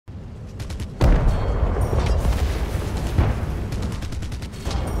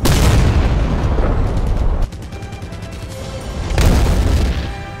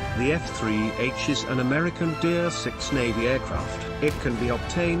The F3H is an American Tier 6 Navy aircraft. It can be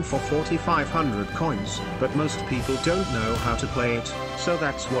obtained for 4,500 coins, but most people don't know how to play it, so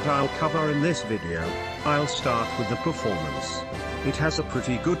that's what I'll cover in this video. I'll start with the performance. It has a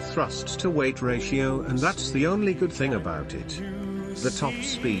pretty good thrust to weight ratio, and that's the only good thing about it. The top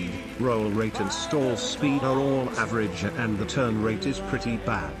speed, roll rate and stall speed are all average, and the turn rate is pretty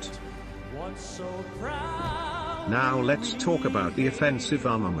bad. Now let's talk about the offensive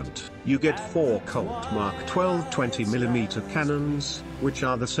armament. You get 4 Colt Mark 12 20mm cannons, which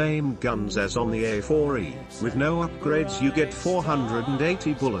are the same guns as on the A4E. With no upgrades you get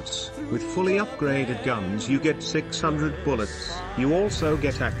 480 bullets. With fully upgraded guns you get 600 bullets. You also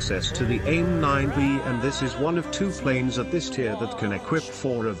get access to the AIM-9B, and this is one of 2 planes at this tier that can equip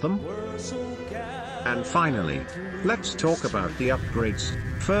 4 of them. And finally, let's talk about the upgrades.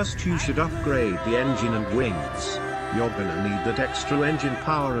 First, you should upgrade the engine and wings. You're gonna need that extra engine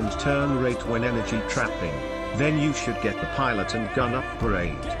power and turn rate when energy trapping. Then you should get the pilot and gun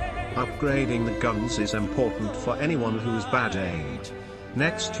upgrade. Upgrading the guns is important for anyone who's bad aim.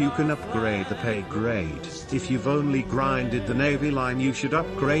 Next, you can upgrade the pay grade. If you've only grinded the Navy line, you should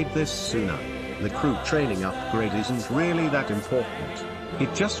upgrade this sooner. The crew training upgrade isn't really that important.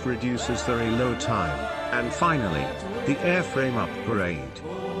 It just reduces the reload time. And finally, the airframe upgrade.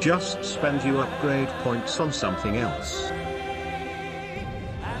 Just spend your upgrade points on something else.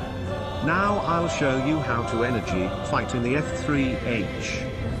 Now I'll show you how to energy fight in the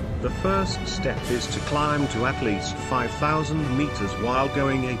F3H. The first step is to climb to at least 5,000 meters while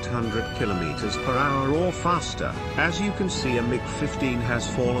going 800 kilometers per hour or faster. As you can see, a MiG-15 has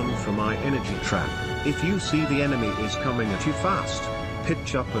fallen from my energy trap. If you see the enemy is coming at you fast,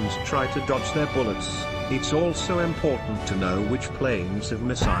 pitch up and try to dodge their bullets. It's also important to know which planes have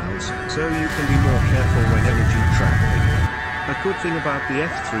missiles, so you can be more careful when energy trapping. A good thing about the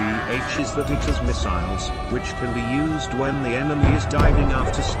F3H is that it has missiles, which can be used when the enemy is diving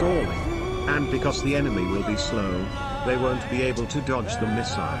after stalling. And because the enemy will be slow, they won't be able to dodge the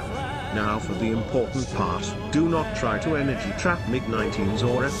missile. Now for the important part, do not try to energy trap MiG-19s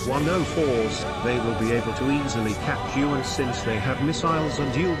or F104s, they will be able to easily catch you, and since they have missiles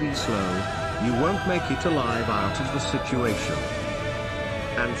and you'll be slow, you won't make it alive out of the situation.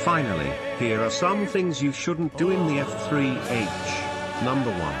 And finally, here are some things you shouldn't do in the F3H.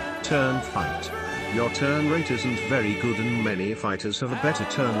 Number 1, turn fight. Your turn rate isn't very good and many fighters have a better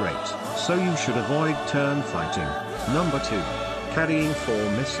turn rate, so you should avoid turn fighting. Number 2, carrying 4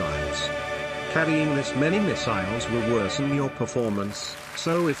 missiles. Carrying this many missiles will worsen your performance,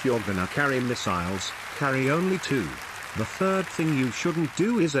 so if you're gonna carry missiles, carry only 2. The third thing you shouldn't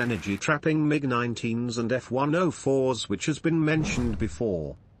do is energy trapping MiG-19s and F104s, which has been mentioned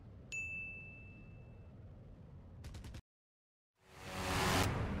before.